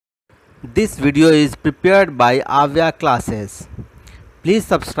This video is prepared by Avya Classes. Please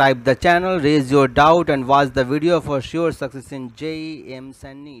subscribe the channel, raise your doubt and watch the video for sure success in JEE, AIMS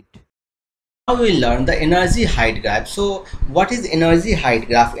and NEET. Now we learn the energy height graph. So what is energy height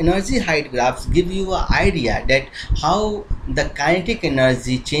graph? Energy height graphs give you an idea that how the kinetic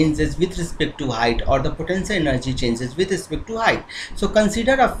energy changes with respect to height, or the potential energy changes with respect to height. So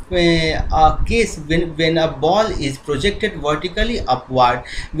consider a case when a ball is projected vertically upward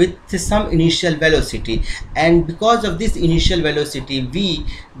with some initial velocity, and because of this initial velocity v,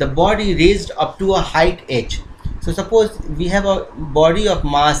 the body raised up to a height h. So suppose we have a body of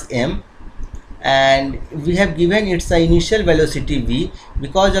mass m and we have given its initial velocity v.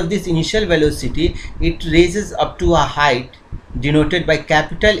 Because of this initial velocity, it raises up to a height denoted by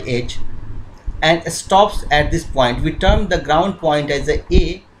capital H and stops at this point. We term the ground point as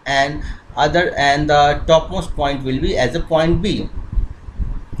a and the topmost point will be as a point B.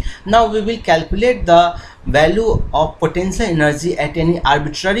 Now we will calculate the value of potential energy at any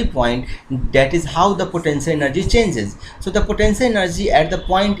arbitrary point. That is how the potential energy changes. So the potential energy at the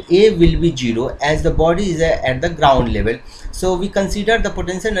point A will be 0 as the body is at the ground level. So we consider the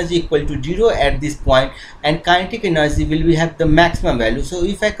potential energy equal to 0 at this point, and kinetic energy will be have the maximum value. So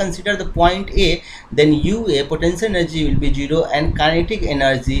if I consider the point A, then UA potential energy will be 0 and kinetic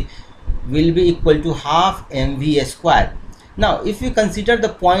energy will be equal to half mv square. Now if we consider the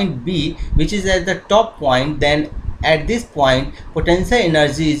point B, which is at the top point, then at this point potential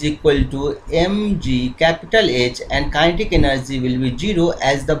energy is equal to mg capital H and kinetic energy will be 0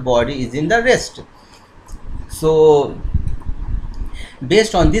 as the body is in the rest. So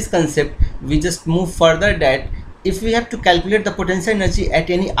based on this concept, we just move further that if we have to calculate the potential energy at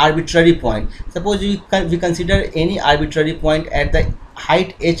any arbitrary point, suppose we consider any arbitrary point at the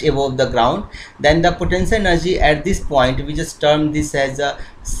height h above the ground, then the potential energy at this point, we just term this as a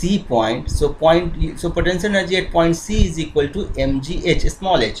C point. So potential energy at point C is equal to mgh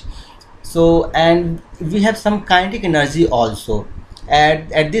small h. So and we have some kinetic energy also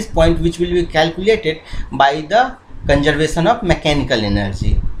at this point, which will be calculated by the conservation of mechanical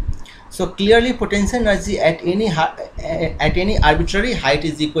energy. So clearly potential energy at any arbitrary height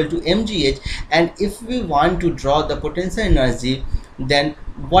is equal to mgh, and if we want to draw the potential energy, then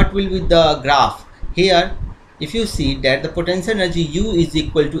what will be the graph? Here if you see that the potential energy U is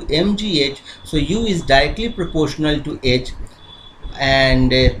equal to mgh, so U is directly proportional to h,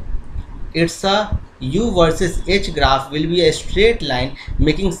 and it's a U versus h graph will be a straight line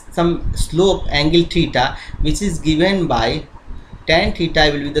making some slope angle theta, which is given by tan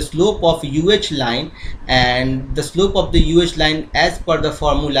theta will be the slope of UH line, and the slope of the UH line as per the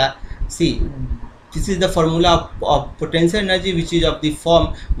formula. See, this is the formula of potential energy, which is of the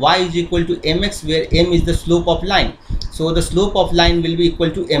form y is equal to mx, where m is the slope of line. So the slope of line will be equal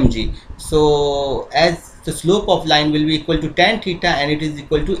to mg. So as the slope of line will be equal to tan theta and it is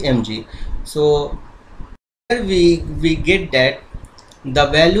equal to mg. So here we get that the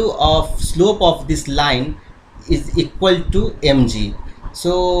value of slope of this line is equal to mg.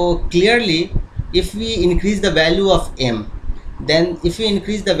 So clearly if we increase the value of m, then if we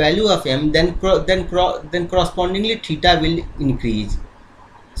increase the value of m, then correspondingly theta will increase.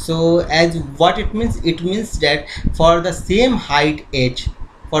 So as what it means that for the same height h,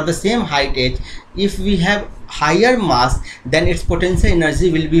 if we have higher mass, then its potential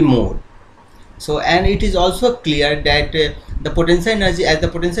energy will be more. So and it is also clear that the potential energy, as the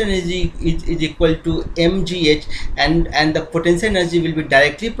potential energy is equal to mgh, and the potential energy will be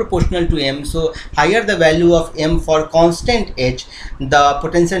directly proportional to m. So higher the value of m for constant h, the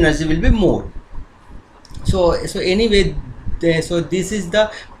potential energy will be more. So anyway, so this is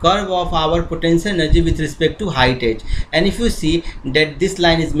the curve of our potential energy with respect to height h, and if you see that this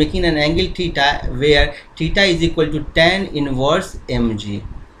line is making an angle theta, where theta is equal to tan inverse mg.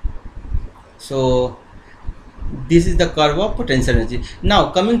 So this is the curve of potential energy. Now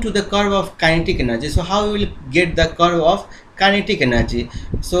coming to the curve of kinetic energy. So how we will get the curve of kinetic energy?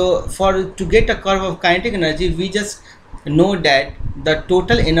 So to get a curve of kinetic energy, we just know that the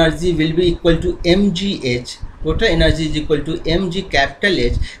total energy will be equal to mgh. Total energy is equal to mg capital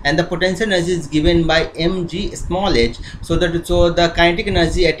H, and the potential energy is given by mg small h. So the kinetic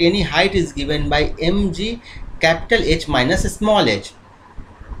energy at any height is given by mg capital H minus small h.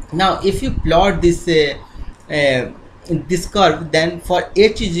 Now if you plot this curve, then for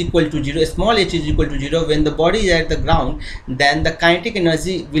h is equal to 0, small h is equal to 0, when the body is at the ground, then the kinetic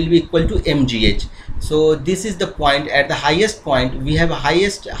energy will be equal to mgh. So this is the point, at the highest point we have a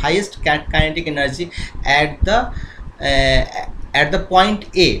highest kinetic energy at the point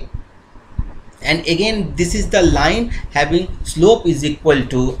A, and again this is the line having slope is equal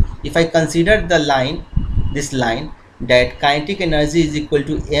to if I consider the line, this line, that kinetic energy is equal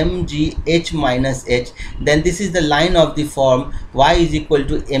to mgh minus h, then this is the line of the form y is equal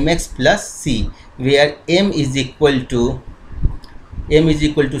to mx plus c, where m is equal to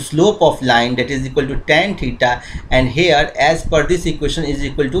slope of line, that is equal to tan theta, and here as per this equation is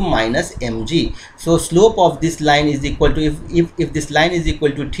equal to minus mg. So slope of this line is equal to, if this line is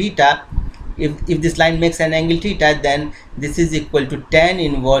equal to theta, if this line makes an angle theta, then this is equal to tan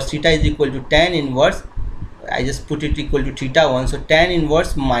inverse, theta is equal to tan inverse, I just put it equal to theta 1, so tan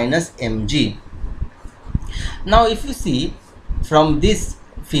inverse minus mg. Now if you see from this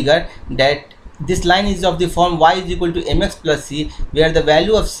figure that this line is of the form y is equal to mx plus c, where the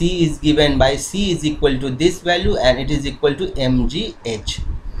value of c is given by c is equal to this value and it is equal to mgh.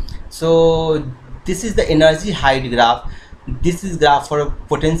 So this is the energy height graph. This is graph for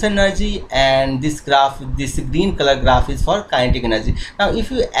potential energy, and this graph, this green color graph, is for kinetic energy. Now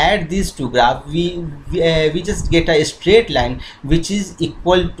if you add these two graphs, we just get a straight line which is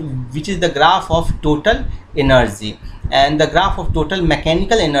equal to, which is the graph of total energy, and the graph of total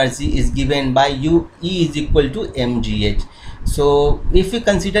mechanical energy is given by u E is equal to mgh. So if we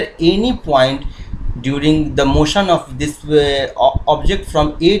consider any point during the motion of this object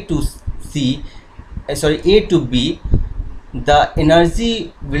from A to A to B, the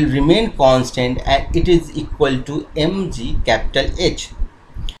energy will remain constant and it is equal to mg capital H.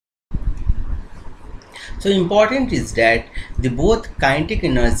 So important is that the both kinetic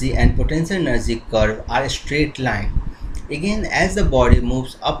energy and potential energy curve are a straight line. Again, as the body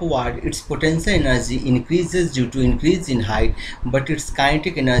moves upward, its potential energy increases due to increase in height, but its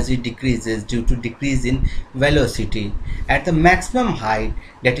kinetic energy decreases due to decrease in velocity. At the maximum height,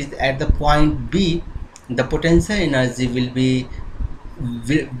 that is at the point B, the potential energy will be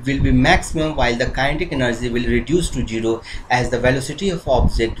maximum, while the kinetic energy will reduce to zero, as the velocity of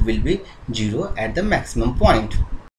object will be zero at the maximum point.